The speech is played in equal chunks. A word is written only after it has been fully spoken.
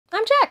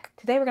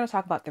Today we're going to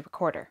talk about the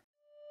recorder.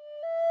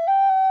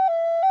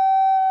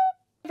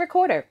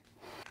 Recorder.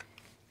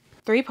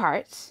 3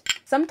 parts.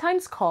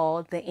 Sometimes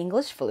called the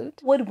English flute,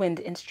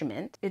 woodwind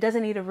instrument. It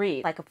doesn't need a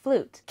reed like a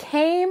flute.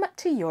 Came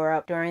to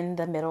Europe during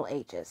the Middle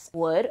Ages.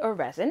 Wood or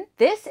resin.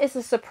 This is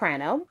a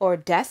soprano or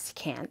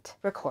descant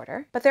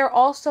recorder, but there are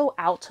also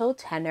alto,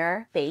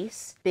 tenor,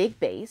 bass, big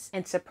bass,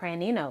 and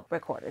sopranino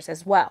recorders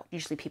as well.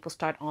 Usually people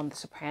start on the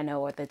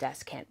soprano or the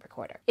descant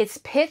recorder. It's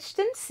pitched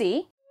in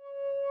C.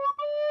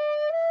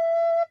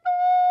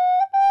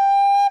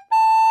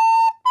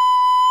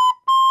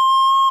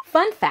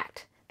 Fun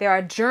fact. There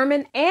are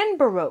German and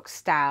Baroque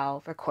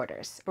style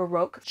recorders.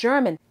 Baroque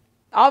German.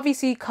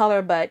 Obviously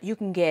color, but you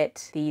can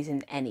get these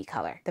in any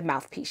color. The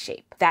mouthpiece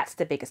shape. That's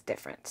the biggest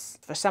difference.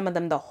 For some of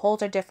them, the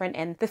holes are different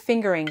and the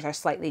fingerings are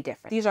slightly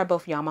different. These are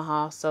both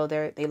Yamaha, so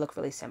they look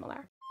really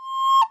similar.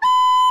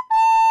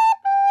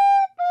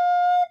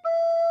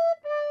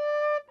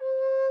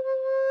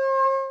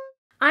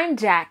 I'm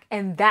JAQ,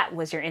 and that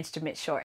was your instrument short.